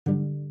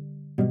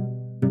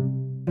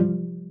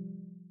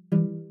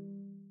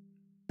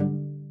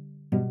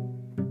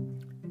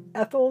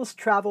Ethel's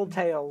Travel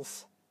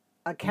Tales,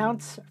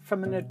 Accounts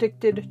from an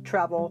Addicted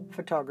Travel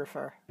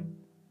Photographer.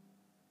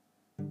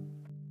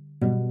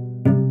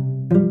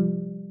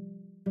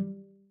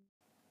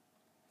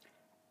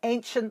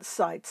 Ancient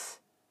Sites,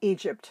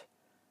 Egypt,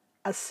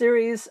 a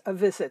series of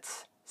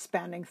visits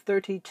spanning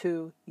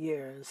 32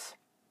 years.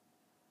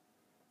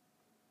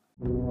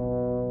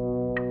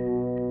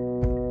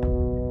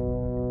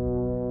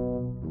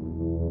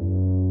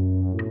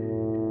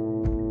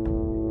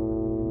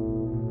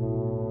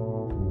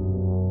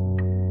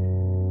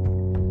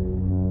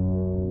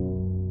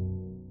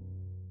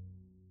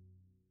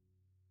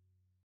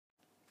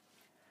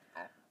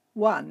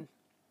 One,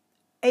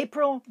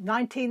 April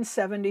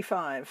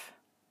 1975,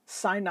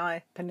 Sinai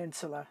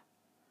Peninsula.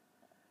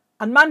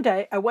 On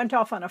Monday, I went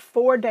off on a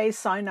 4-day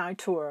Sinai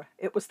tour.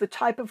 It was the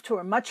type of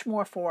tour much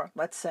more for,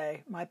 let's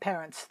say, my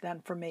parents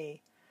than for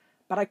me.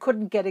 But I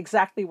couldn't get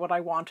exactly what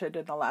I wanted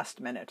in the last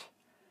minute.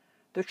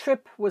 The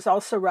trip was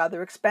also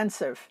rather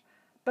expensive,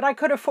 but I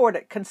could afford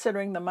it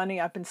considering the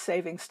money I've been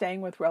saving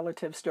staying with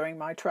relatives during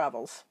my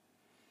travels.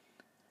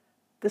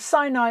 The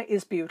Sinai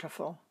is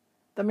beautiful.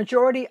 The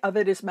majority of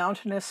it is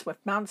mountainous,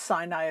 with Mount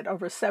Sinai at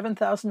over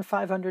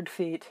 7,500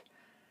 feet.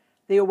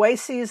 The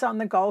oases on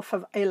the Gulf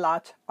of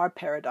Eilat are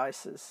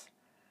paradises.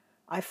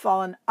 I've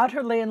fallen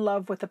utterly in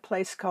love with a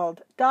place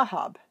called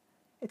Dahab.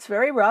 It's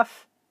very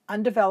rough,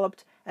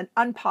 undeveloped, and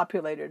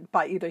unpopulated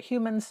by either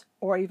humans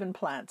or even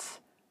plants.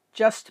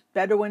 Just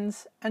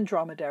Bedouins and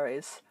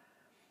dromedaries.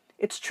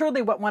 It's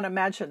truly what one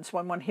imagines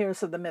when one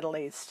hears of the Middle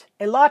East.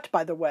 Eilat,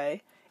 by the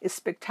way, is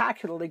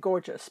spectacularly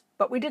gorgeous,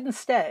 but we didn't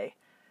stay.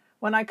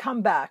 When I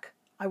come back,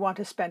 I want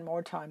to spend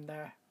more time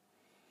there.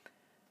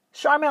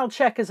 Sharm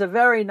el-Sheikh is a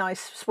very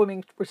nice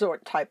swimming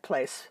resort type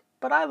place,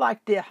 but I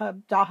like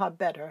Dahab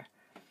better.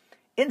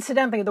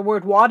 Incidentally, the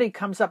word wadi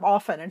comes up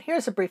often, and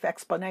here's a brief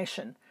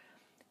explanation.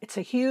 It's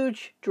a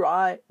huge,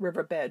 dry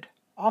riverbed,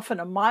 often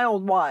a mile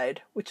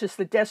wide, which is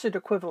the desert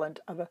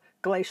equivalent of a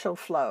glacial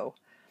flow.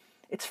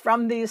 It's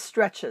from these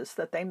stretches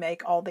that they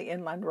make all the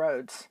inland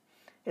roads.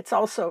 It's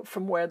also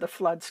from where the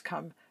floods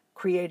come,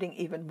 creating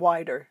even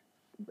wider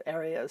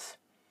areas.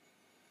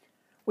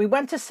 We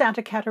went to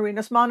Santa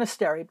Caterina's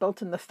monastery,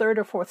 built in the 3rd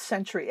or 4th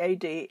century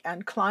AD,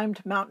 and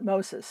climbed Mount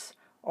Moses,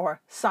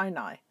 or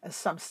Sinai, as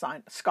some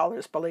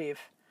scholars believe.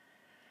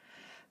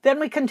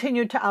 Then we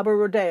continued to Abu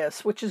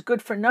Rodeas, which is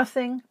good for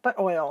nothing but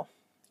oil.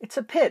 It's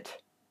a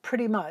pit,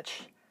 pretty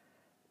much.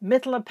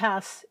 Mitla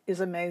Pass is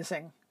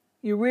amazing.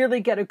 You really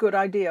get a good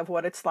idea of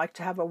what it's like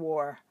to have a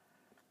war.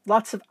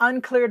 Lots of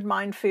uncleared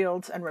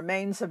minefields and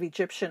remains of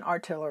Egyptian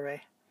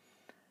artillery.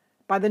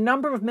 By the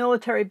number of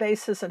military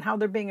bases and how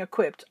they're being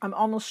equipped, I'm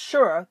almost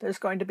sure there's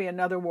going to be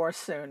another war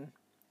soon.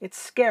 It's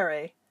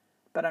scary,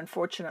 but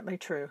unfortunately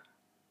true.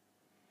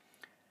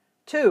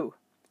 2.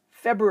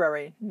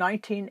 February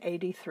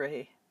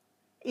 1983.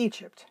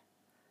 Egypt.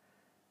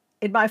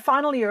 In my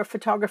final year of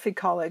photography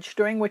college,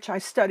 during which I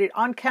studied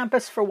on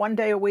campus for 1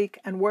 day a week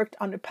and worked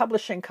on a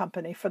publishing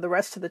company for the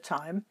rest of the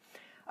time,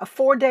 a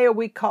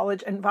 4-day-a-week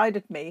college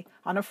invited me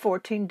on a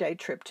 14-day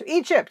trip to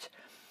Egypt.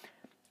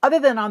 Other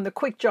than on the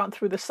quick jaunt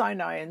through the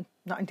Sinai in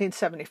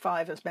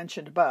 1975, as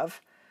mentioned above,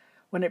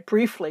 when it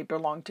briefly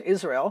belonged to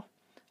Israel,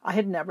 I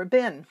had never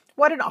been.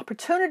 What an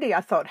opportunity,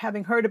 I thought,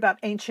 having heard about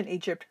ancient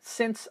Egypt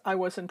since I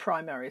was in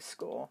primary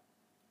school.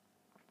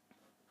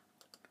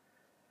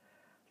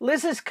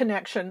 Liz's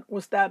connection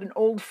was that an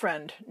old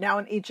friend, now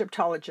an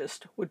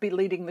Egyptologist, would be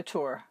leading the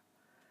tour.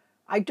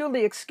 I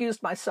duly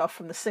excused myself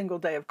from the single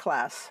day of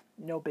class,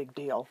 no big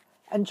deal,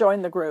 and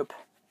joined the group.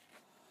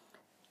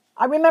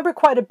 I remember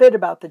quite a bit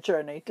about the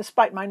journey,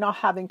 despite my not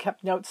having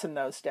kept notes in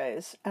those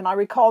days, and I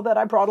recall that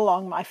I brought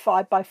along my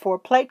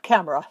 5x4 plate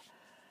camera.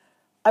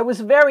 I was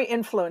very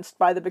influenced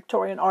by the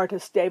Victorian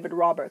artist David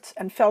Roberts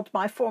and felt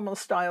my formal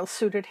style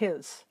suited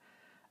his.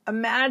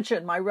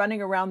 Imagine my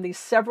running around these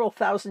several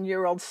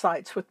thousand-year-old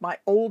sites with my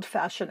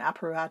old-fashioned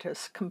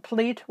apparatus,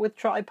 complete with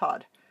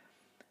tripod.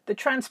 The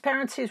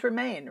transparencies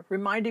remain,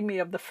 reminding me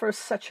of the first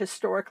such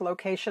historic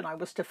location I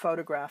was to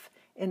photograph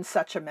in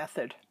such a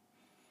method.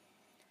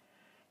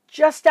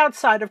 Just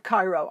outside of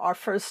Cairo, our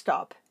first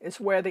stop, is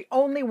where the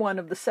only one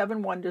of the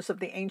 7 wonders of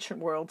the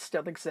ancient world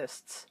still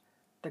exists,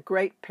 the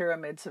Great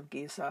Pyramids of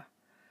Giza.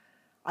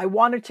 I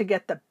wanted to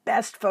get the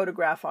best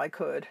photograph I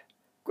could.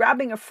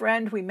 Grabbing a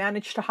friend, we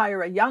managed to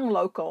hire a young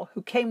local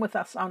who came with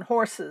us on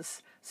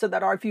horses so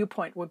that our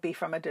viewpoint would be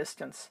from a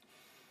distance.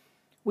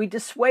 We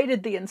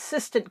dissuaded the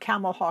insistent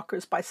camel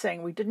hawkers by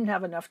saying we didn't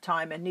have enough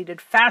time and needed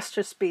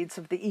faster speeds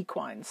of the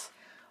equines.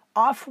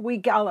 Off we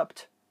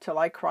galloped till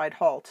I cried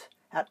halt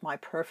at my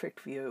perfect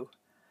view.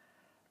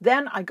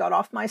 Then I got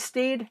off my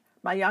steed,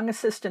 my young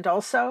assistant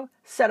also,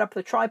 set up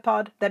the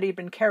tripod that he'd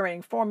been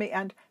carrying for me,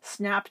 and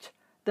snapped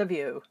the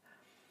view.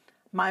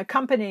 My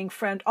accompanying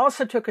friend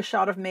also took a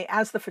shot of me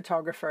as the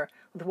photographer,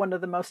 with one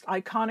of the most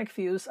iconic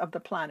views of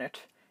the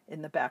planet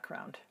in the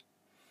background.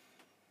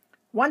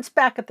 Once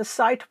back at the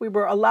site, we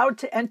were allowed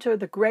to enter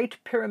the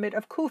Great Pyramid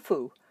of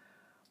Khufu.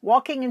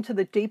 Walking into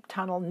the deep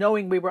tunnel,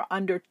 knowing we were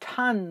under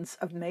tons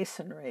of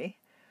masonry,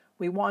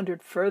 we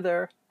wandered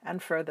further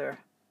and further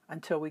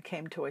until we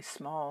came to a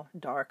small,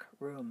 dark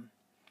room.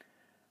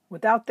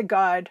 Without the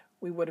guide,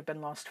 we would have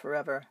been lost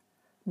forever.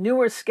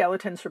 Newer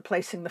skeletons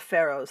replacing the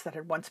pharaohs that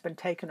had once been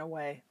taken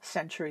away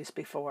centuries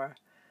before.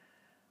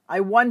 I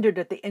wondered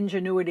at the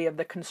ingenuity of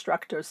the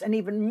constructors, and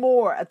even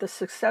more at the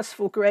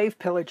successful grave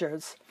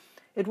pillagers.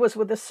 It was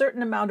with a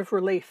certain amount of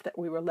relief that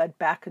we were led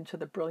back into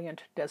the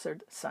brilliant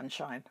desert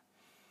sunshine.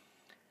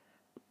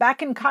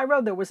 Back in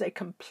Cairo, there was a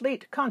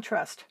complete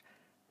contrast.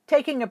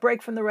 Taking a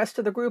break from the rest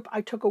of the group,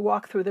 I took a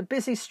walk through the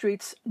busy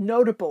streets,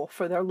 notable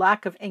for their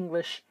lack of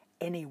English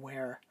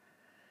anywhere.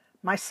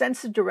 My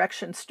sense of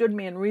direction stood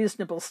me in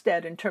reasonable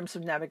stead in terms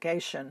of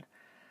navigation,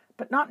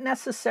 but not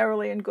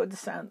necessarily in good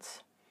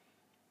sense.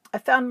 I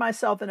found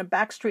myself in a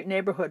backstreet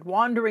neighborhood,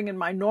 wandering in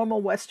my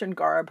normal Western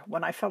garb,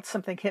 when I felt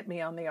something hit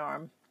me on the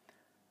arm.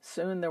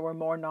 Soon there were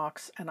more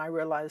knocks, and I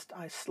realized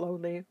I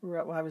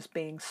was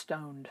being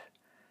stoned.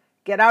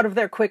 Get out of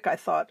there quick, I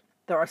thought.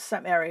 There are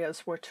some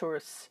areas where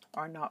tourists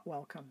are not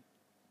welcome.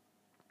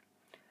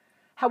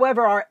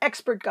 However, our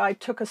expert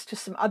guide took us to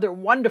some other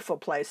wonderful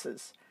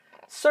places.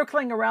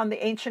 Circling around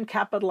the ancient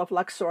capital of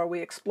Luxor, we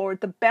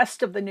explored the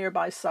best of the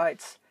nearby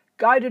sites,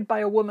 guided by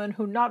a woman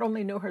who not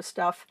only knew her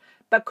stuff,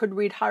 but could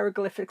read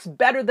hieroglyphics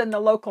better than the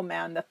local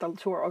man that the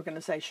tour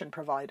organization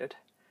provided.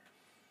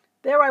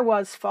 There I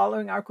was,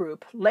 following our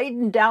group,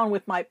 laden down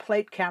with my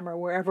plate camera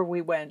wherever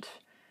we went.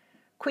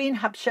 Queen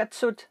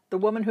Hatshepsut, the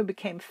woman who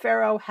became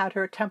pharaoh, had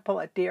her temple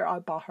at Deir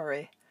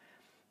al-Bahari.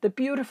 The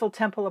beautiful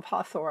temple of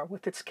Hathor,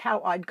 with its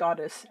cow-eyed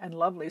goddess and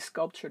lovely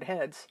sculptured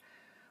heads,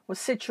 was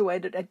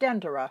situated at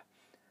Dendera,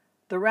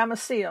 the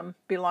Ramesseum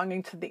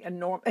belonging to the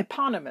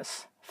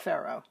eponymous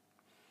pharaoh.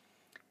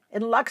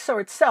 In Luxor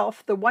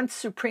itself, the once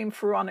supreme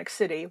pharaonic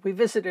city, we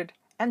visited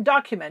and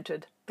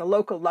documented the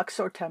local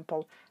Luxor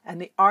temple and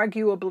the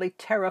arguably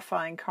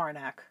terrifying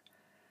Karnak.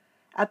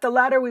 At the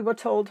latter, we were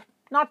told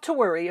not to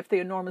worry if the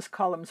enormous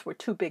columns were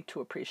too big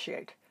to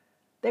appreciate.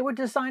 They were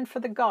designed for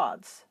the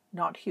gods,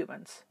 not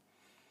humans.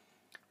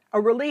 A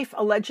relief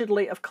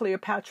allegedly of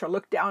Cleopatra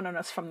looked down on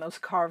us from those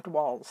carved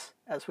walls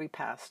as we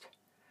passed.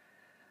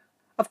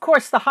 Of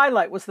course, the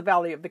highlight was the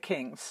Valley of the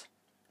Kings.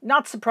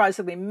 Not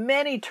surprisingly,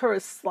 many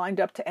tourists lined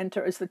up to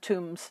enter as the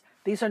tombs.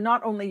 These are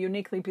not only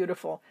uniquely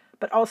beautiful,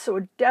 but also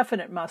a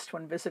definite must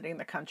when visiting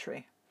the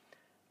country.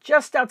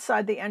 Just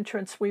outside the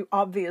entrance, we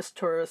obvious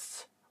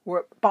tourists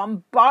were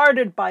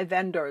bombarded by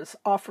vendors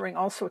offering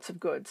all sorts of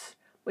goods.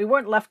 We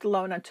weren't left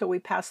alone until we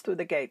passed through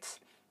the gates,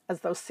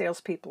 as those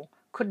salespeople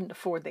couldn't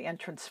afford the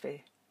entrance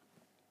fee.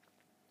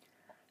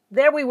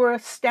 There we were,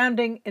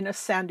 standing in a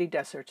sandy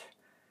desert.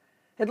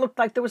 It looked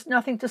like there was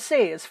nothing to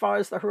see as far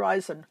as the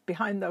horizon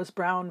behind those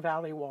brown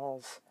valley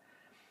walls.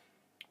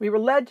 We were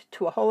led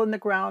to a hole in the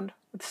ground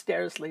with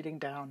stairs leading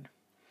down.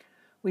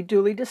 We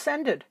duly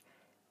descended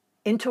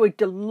into a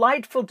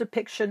delightful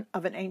depiction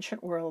of an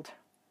ancient world.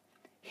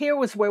 Here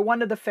was where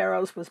one of the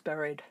pharaohs was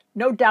buried.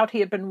 No doubt he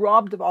had been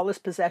robbed of all his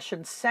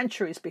possessions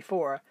centuries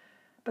before,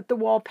 but the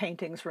wall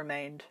paintings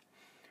remained.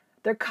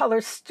 Their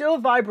colors still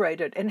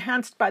vibrated,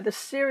 enhanced by the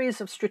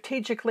series of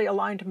strategically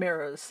aligned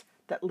mirrors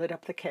that lit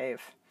up the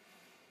cave.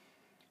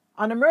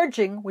 On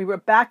emerging, we were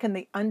back in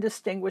the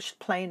undistinguished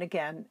plain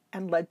again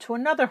and led to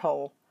another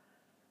hole.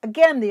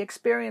 Again, the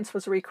experience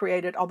was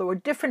recreated, although a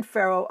different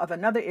pharaoh of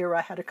another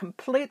era had a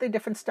completely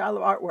different style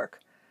of artwork,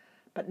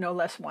 but no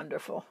less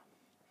wonderful.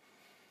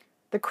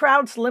 The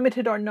crowds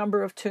limited our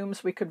number of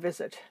tombs we could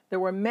visit. There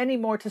were many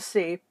more to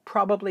see,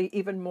 probably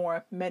even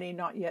more, many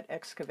not yet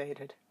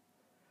excavated.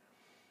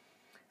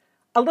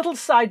 A little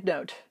side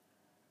note.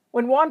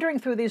 When wandering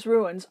through these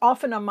ruins,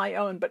 often on my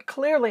own but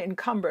clearly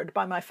encumbered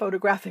by my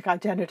photographic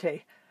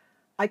identity,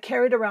 I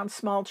carried around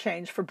small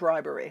change for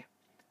bribery.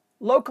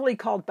 Locally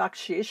called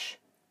bakshish,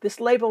 this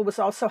label was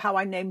also how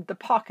I named the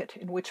pocket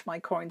in which my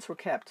coins were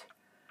kept.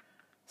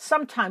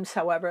 Sometimes,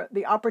 however,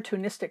 the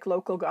opportunistic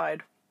local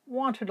guide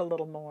wanted a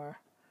little more.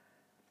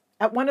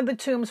 At one of the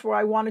tombs where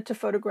I wanted to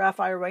photograph,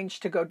 I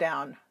arranged to go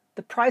down.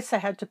 The price I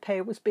had to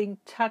pay was being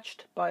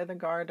touched by the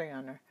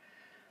guardian.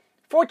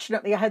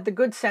 Fortunately, I had the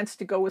good sense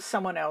to go with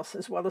someone else,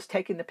 as well as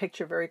taking the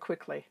picture very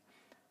quickly.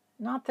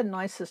 Not the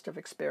nicest of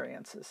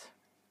experiences.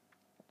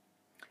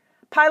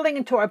 Piling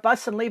into our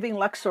bus and leaving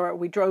Luxor,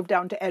 we drove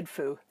down to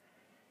Edfu.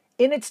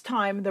 In its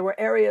time, there were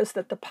areas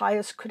that the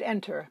pious could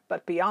enter,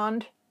 but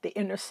beyond, the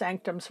inner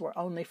sanctums were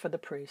only for the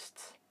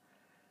priests.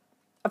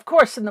 Of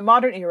course, in the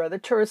modern era, the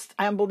tourists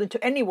ambled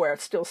into anywhere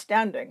still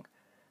standing,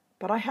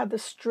 but I had the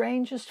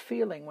strangest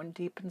feeling when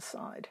deep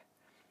inside.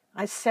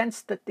 I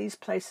sensed that these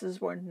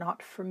places were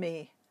not for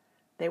me.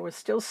 They were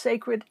still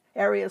sacred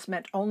areas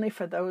meant only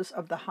for those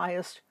of the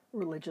highest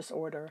religious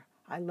order.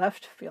 I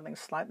left feeling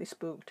slightly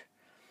spooked.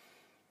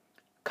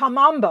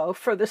 Kamambo,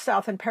 further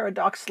south and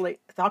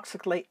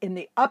paradoxically in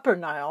the upper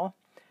Nile,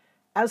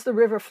 as the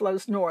river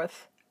flows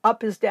north,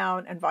 up is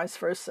down and vice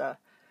versa,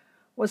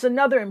 was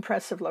another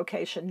impressive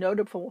location,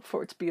 notable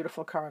for its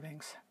beautiful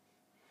carvings.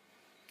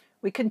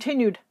 We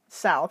continued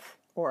south,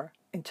 or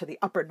into the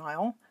upper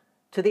Nile,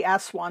 to the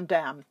Aswan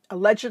Dam,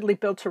 allegedly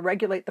built to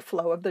regulate the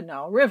flow of the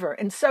Nile River.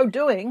 In so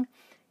doing,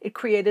 it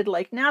created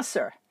Lake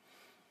Nasser,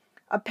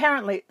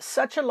 Apparently,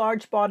 such a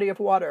large body of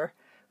water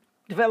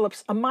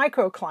develops a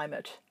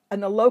microclimate,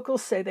 and the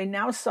locals say they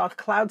now saw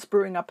clouds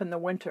brewing up in the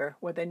winter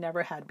where they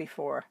never had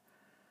before.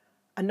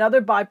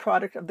 Another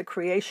byproduct of the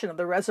creation of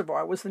the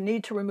reservoir was the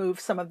need to remove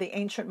some of the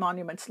ancient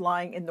monuments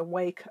lying in the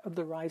wake of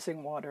the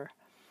rising water.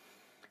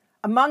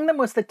 Among them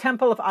was the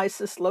Temple of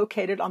Isis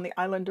located on the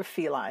island of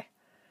Philae.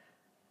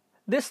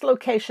 This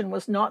location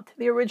was not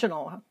the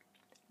original.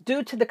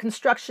 Due to the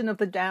construction of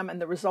the dam and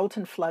the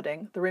resultant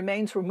flooding, the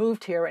remains were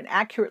moved here and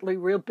accurately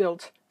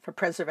rebuilt for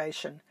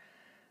preservation.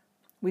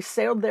 We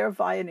sailed there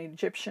via an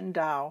Egyptian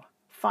dhow,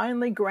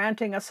 finally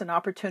granting us an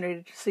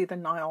opportunity to see the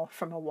Nile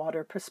from a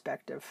water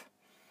perspective.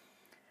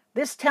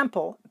 This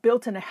temple,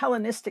 built in a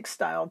Hellenistic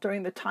style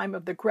during the time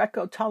of the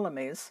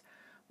Greco-Ptolemies,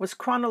 was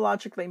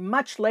chronologically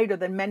much later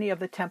than many of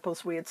the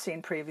temples we had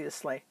seen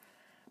previously,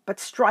 but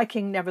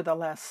striking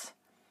nevertheless.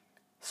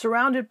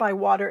 Surrounded by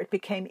water, it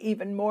became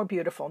even more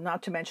beautiful,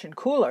 not to mention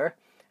cooler,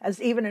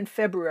 as even in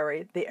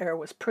February the air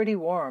was pretty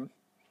warm.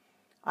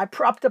 I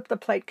propped up the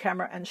plate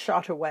camera and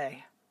shot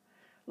away.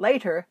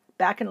 Later,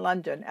 back in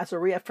London, as a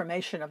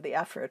reaffirmation of the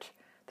effort,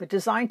 the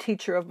design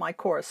teacher of my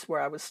course,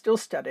 where I was still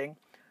studying,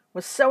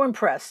 was so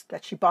impressed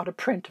that she bought a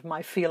print of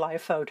my Philae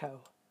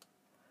photo.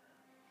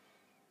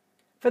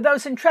 For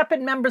those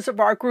intrepid members of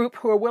our group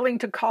who are willing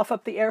to cough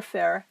up the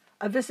airfare,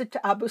 a visit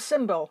to Abu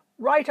Simbel,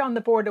 right on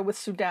the border with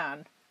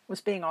Sudan, was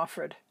being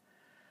offered.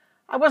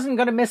 I wasn't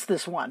going to miss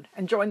this one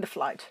and joined the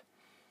flight.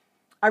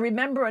 I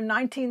remember a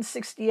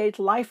 1968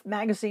 Life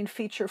magazine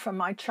feature from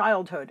my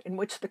childhood in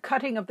which the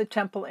cutting of the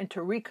temple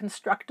into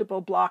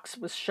reconstructible blocks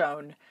was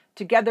shown,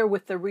 together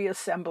with the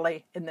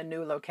reassembly in the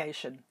new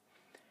location.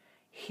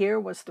 Here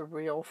was the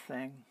real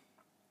thing.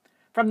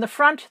 From the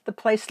front, the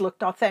place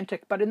looked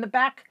authentic, but in the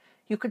back,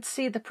 you could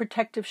see the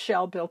protective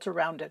shell built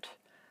around it.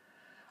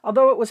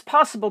 Although it was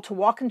possible to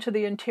walk into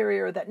the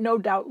interior that no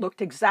doubt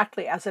looked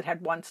exactly as it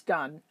had once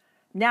done,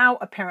 now,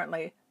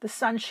 apparently, the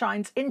sun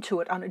shines into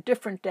it on a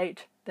different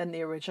date than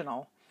the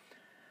original.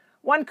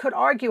 One could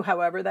argue,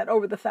 however, that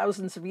over the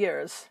thousands of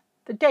years,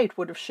 the date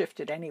would have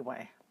shifted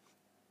anyway.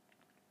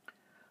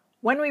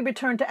 When we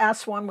returned to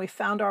Aswan, we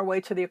found our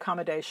way to the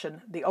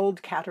accommodation, the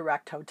Old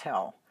Cataract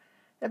Hotel.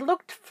 It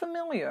looked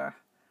familiar.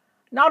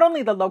 Not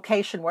only the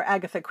location where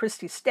Agatha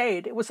Christie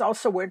stayed, it was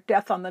also where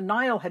Death on the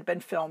Nile had been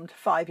filmed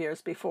 5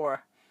 years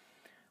before.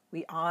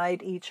 We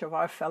eyed each of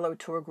our fellow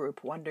tour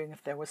group, wondering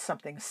if there was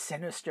something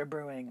sinister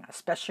brewing,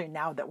 especially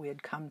now that we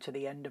had come to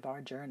the end of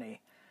our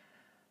journey.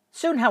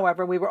 Soon,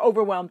 however, we were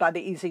overwhelmed by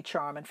the easy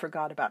charm and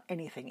forgot about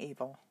anything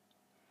evil.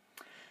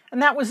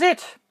 And that was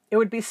it. It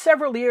would be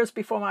several years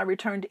before my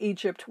return to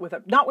Egypt,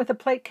 not with a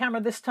plate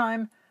camera this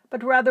time,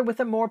 but rather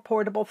with a more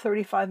portable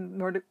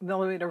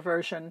 35mm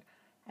version,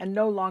 and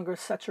no longer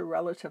such a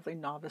relatively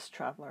novice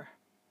traveler.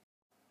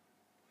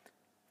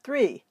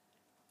 3.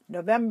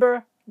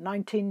 November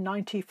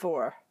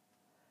 1994.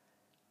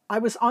 I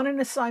was on an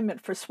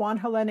assignment for Swan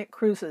Hellenic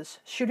Cruises,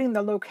 shooting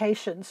the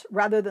locations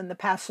rather than the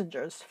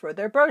passengers for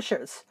their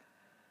brochures.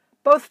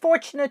 Both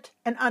fortunate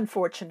and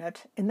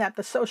unfortunate in that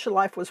the social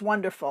life was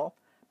wonderful,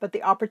 but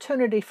the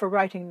opportunity for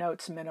writing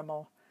notes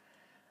minimal.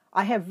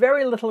 I have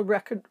very little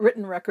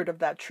written record of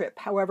that trip.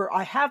 However,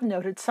 I have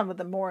noted some of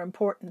the more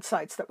important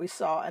sites that we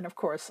saw, and of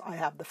course I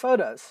have the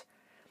photos.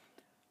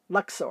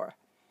 Luxor.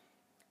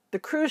 The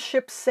cruise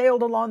ship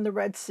sailed along the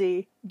Red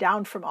Sea,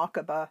 down from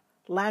Aqaba,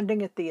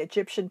 landing at the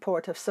Egyptian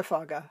port of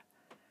Safaga.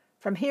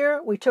 From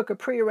here, we took a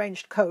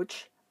prearranged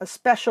coach, a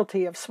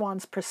specialty of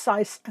Swan's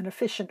precise and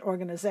efficient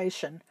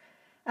organization,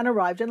 and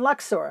arrived in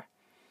Luxor.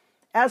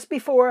 As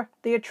before,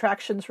 the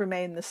attractions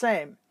remain the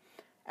same.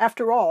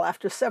 After all,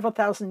 after several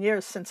thousand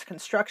years since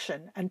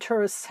construction, and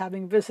tourists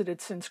having visited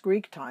since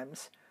Greek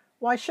times,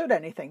 why should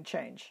anything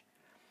change?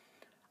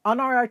 On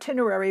our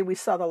itinerary, we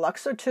saw the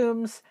Luxor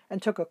tombs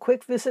and took a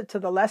quick visit to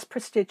the less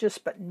prestigious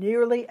but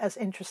nearly as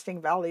interesting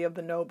Valley of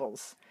the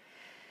Nobles.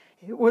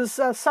 It was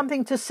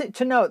something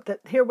to note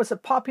that here was a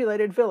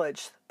populated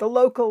village, the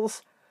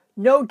locals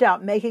no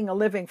doubt making a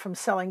living from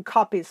selling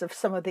copies of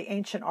some of the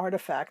ancient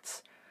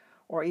artifacts,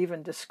 or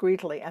even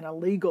discreetly and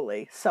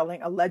illegally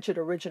selling alleged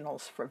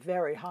originals for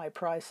very high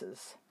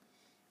prices.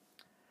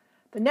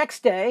 The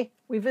next day,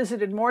 we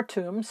visited more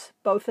tombs,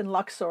 both in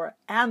Luxor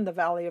and the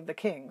Valley of the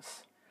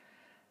Kings.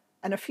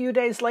 And a few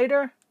days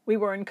later, we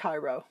were in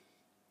Cairo.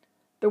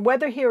 The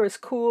weather here is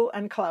cool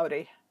and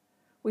cloudy.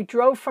 We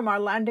drove from our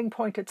landing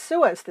point at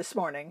Suez this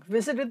morning,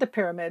 visited the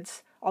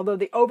pyramids, although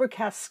the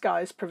overcast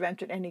skies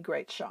prevented any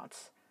great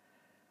shots.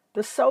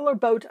 The solar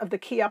boat of the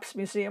Cheops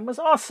Museum was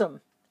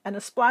awesome, and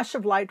a splash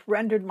of light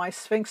rendered my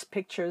Sphinx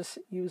pictures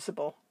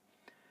usable.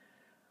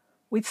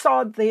 We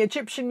saw the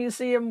Egyptian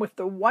Museum with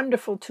the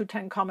wonderful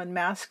Tutankhamun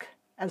mask,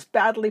 as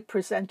badly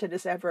presented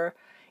as ever,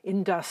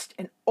 in dust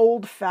in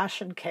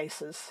old-fashioned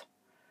cases.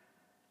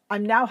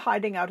 I'm now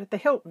hiding out at the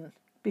Hilton,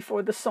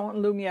 before the Saint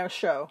Lumiere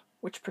show,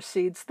 which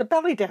precedes the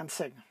belly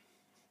dancing.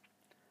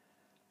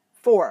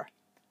 4.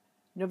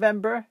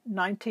 November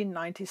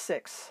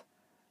 1996.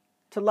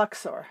 To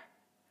Luxor.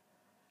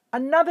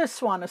 Another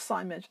Swan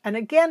assignment, and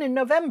again in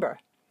November.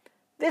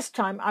 This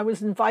time I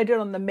was invited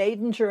on the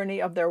maiden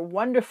journey of their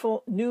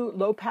wonderful new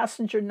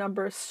low-passenger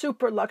number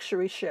super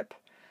luxury ship,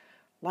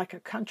 like a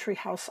country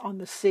house on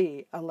the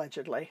sea,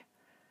 allegedly.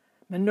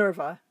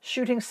 Minerva,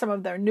 shooting some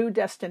of their new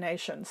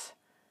destinations.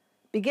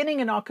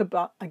 Beginning in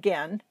Aqaba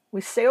again,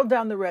 we sailed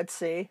down the Red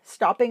Sea,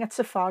 stopping at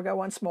Safaga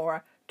once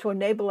more to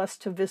enable us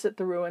to visit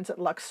the ruins at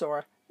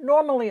Luxor,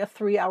 normally a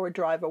 3-hour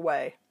drive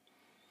away.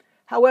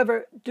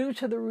 However, due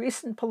to the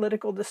recent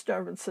political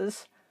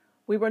disturbances,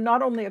 we were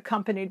not only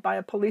accompanied by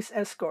a police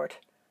escort,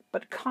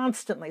 but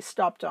constantly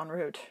stopped en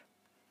route.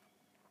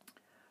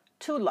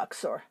 To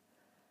Luxor.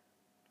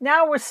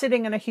 Now we're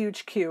sitting in a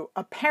huge queue,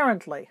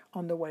 apparently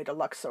on the way to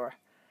Luxor.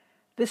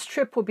 This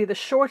trip will be the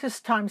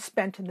shortest time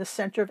spent in the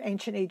center of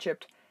ancient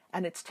Egypt,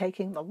 and it's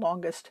taking the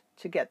longest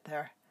to get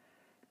there.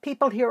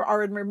 People here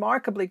are in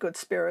remarkably good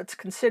spirits,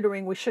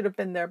 considering we should have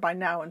been there by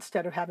now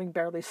instead of having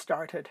barely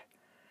started.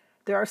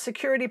 There are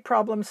security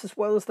problems as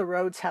well as the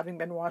roads having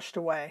been washed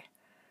away.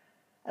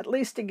 At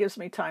least it gives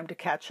me time to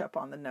catch up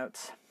on the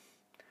notes.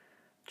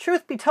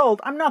 Truth be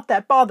told, I'm not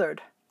that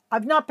bothered.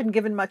 I've not been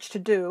given much to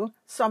do,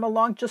 so I'm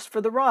along just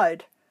for the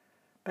ride.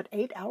 But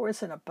 8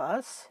 hours in a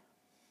bus?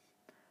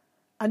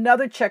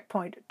 Another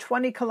checkpoint,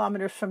 20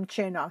 kilometers from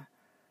Chena.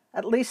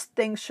 At least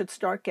things should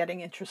start getting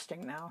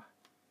interesting now.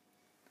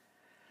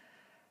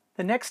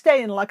 The next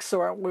day in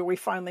Luxor, where we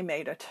finally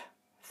made it.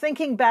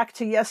 Thinking back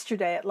to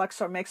yesterday at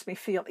Luxor makes me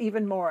feel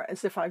even more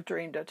as if I've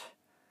dreamed it.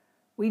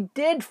 We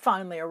did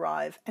finally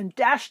arrive and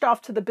dashed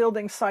off to the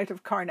building site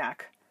of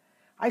Karnak.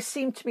 I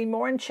seemed to be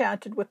more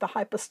enchanted with the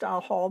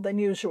hypostyle hall than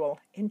usual,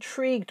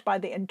 intrigued by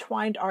the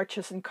entwined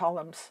arches and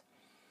columns.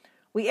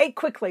 We ate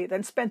quickly,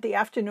 then spent the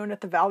afternoon at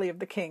the Valley of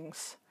the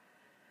Kings.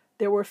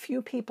 There were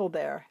few people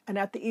there, and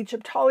at the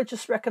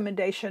Egyptologist's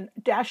recommendation,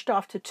 dashed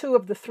off to 2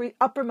 of the 3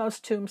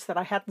 uppermost tombs that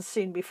I hadn't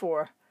seen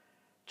before.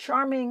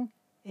 Charming,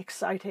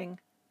 exciting,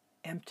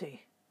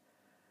 empty.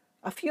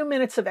 A few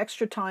minutes of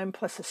extra time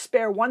plus a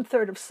spare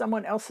 1/3 of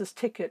someone else's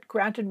ticket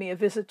granted me a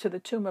visit to the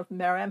tomb of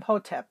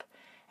Meremhotep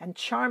and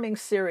charming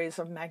series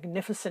of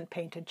magnificent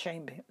painted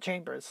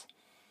chambers.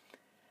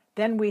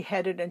 Then we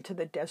headed into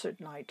the desert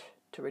night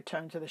to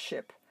return to the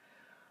ship,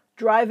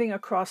 driving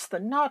across the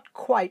not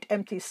quite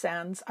empty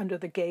sands under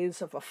the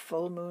gaze of a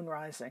full moon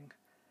rising.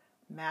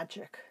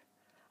 Magic.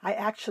 I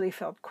actually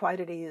felt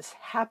quite at ease,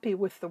 happy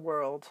with the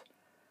world.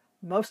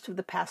 Most of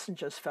the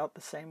passengers felt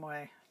the same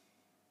way.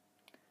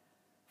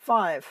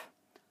 5.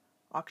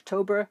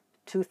 October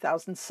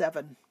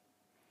 2007.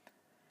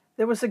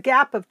 There was a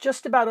gap of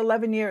just about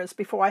 11 years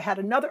before I had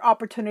another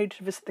opportunity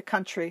to visit the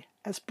country,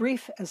 as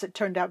brief as it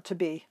turned out to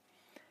be.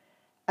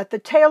 At the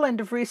tail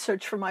end of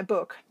research for my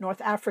book,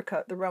 North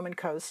Africa, the Roman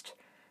Coast,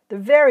 the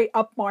very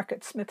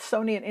upmarket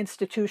Smithsonian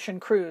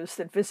Institution cruise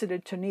that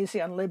visited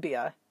Tunisia and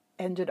Libya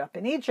ended up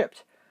in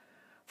Egypt.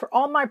 For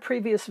all my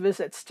previous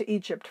visits to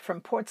Egypt,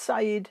 from Port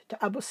Said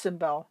to Abu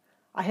Simbel,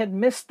 I had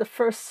missed the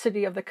first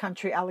city of the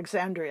country,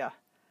 Alexandria.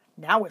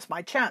 Now was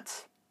my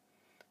chance.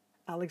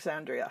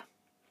 Alexandria.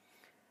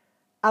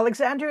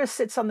 Alexandria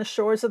sits on the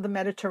shores of the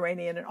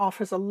Mediterranean and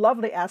offers a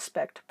lovely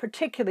aspect,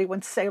 particularly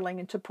when sailing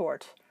into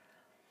port.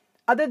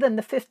 Other than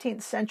the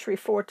 15th century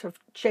fort of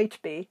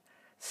Chaitbi,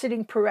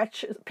 sitting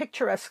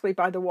picturesquely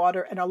by the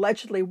water and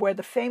allegedly where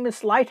the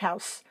famous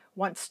lighthouse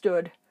once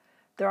stood,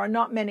 there are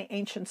not many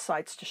ancient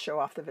sites to show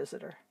off the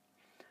visitor.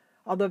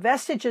 Although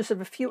vestiges of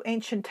a few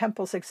ancient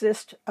temples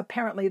exist,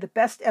 apparently the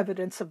best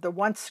evidence of the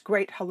once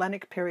great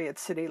Hellenic period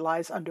city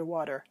lies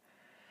underwater.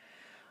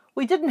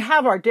 We didn't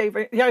have our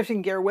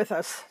diving gear with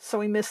us, so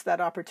we missed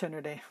that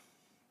opportunity.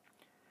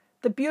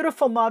 The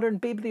beautiful modern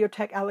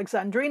Bibliothèque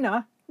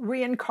Alexandrina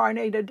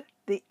reincarnated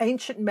the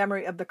ancient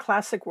memory of the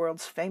classic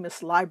world's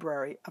famous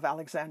Library of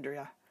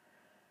Alexandria.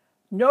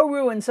 No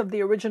ruins of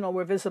the original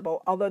were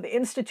visible, although the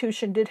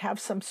institution did have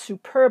some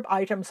superb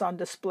items on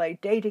display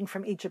dating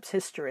from Egypt's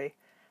history,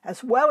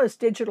 as well as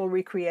digital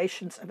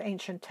recreations of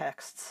ancient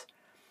texts.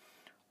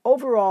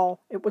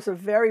 Overall, it was a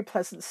very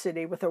pleasant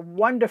city with a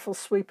wonderful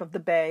sweep of the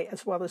bay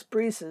as well as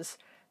breezes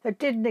that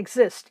didn't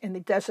exist in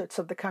the deserts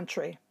of the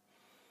country.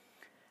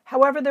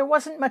 However, there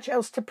wasn't much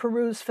else to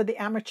peruse for the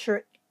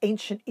amateur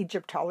ancient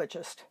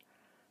Egyptologist.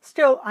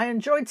 Still, I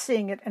enjoyed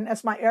seeing it, and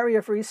as my area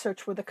of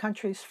research were the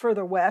countries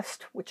further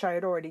west, which I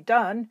had already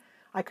done,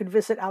 I could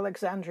visit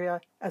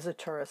Alexandria as a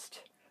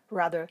tourist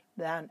rather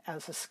than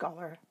as a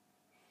scholar.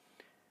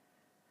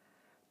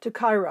 To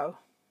Cairo.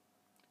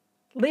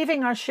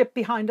 Leaving our ship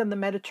behind on the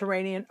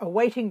Mediterranean, a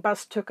waiting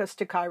bus took us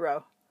to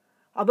Cairo.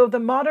 Although the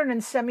modern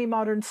and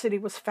semi-modern city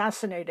was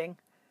fascinating,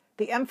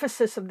 the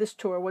emphasis of this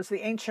tour was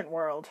the ancient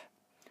world.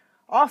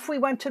 Off we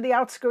went to the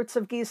outskirts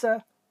of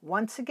Giza,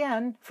 once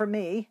again, for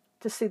me,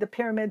 to see the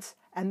pyramids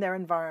and their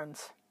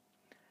environs.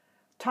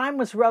 Time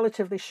was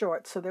relatively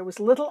short, so there was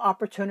little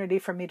opportunity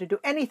for me to do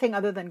anything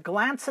other than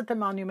glance at the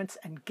monuments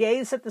and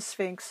gaze at the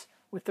Sphinx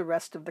with the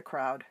rest of the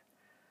crowd.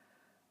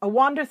 A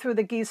wander through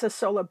the Giza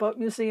Solar Boat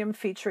Museum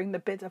featuring the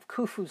bit of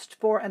Khufu's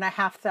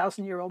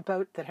 4,500-year-old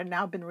boat that had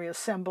now been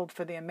reassembled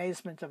for the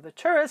amazement of the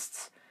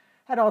tourists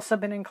had also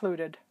been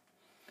included.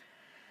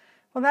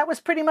 Well, that was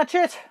pretty much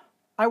it.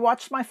 I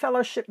watched my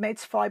fellow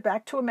shipmates fly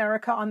back to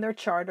America on their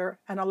charter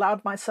and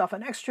allowed myself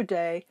an extra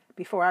day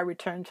before I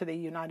returned to the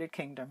United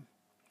Kingdom.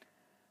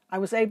 I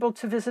was able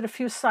to visit a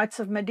few sites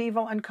of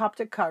medieval and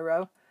Coptic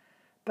Cairo,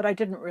 but I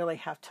didn't really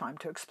have time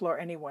to explore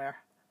anywhere.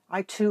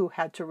 I too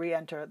had to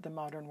re-enter the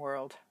modern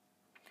world.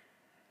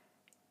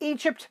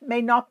 Egypt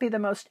may not be the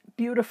most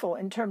beautiful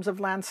in terms of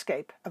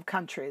landscape of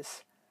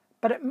countries,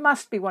 but it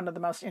must be one of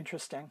the most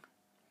interesting.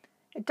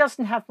 It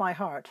doesn't have my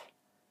heart,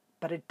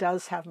 but it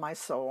does have my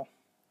soul.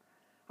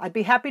 I'd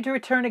be happy to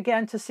return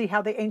again to see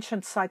how the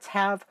ancient sites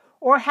have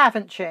or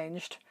haven't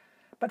changed,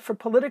 but for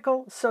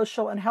political,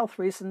 social, and health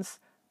reasons,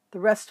 the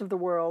rest of the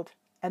world,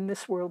 and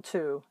this world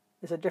too,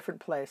 is a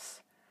different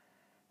place.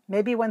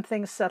 Maybe when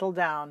things settle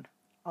down,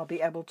 I'll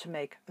be able to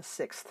make a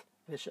 6th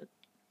visit.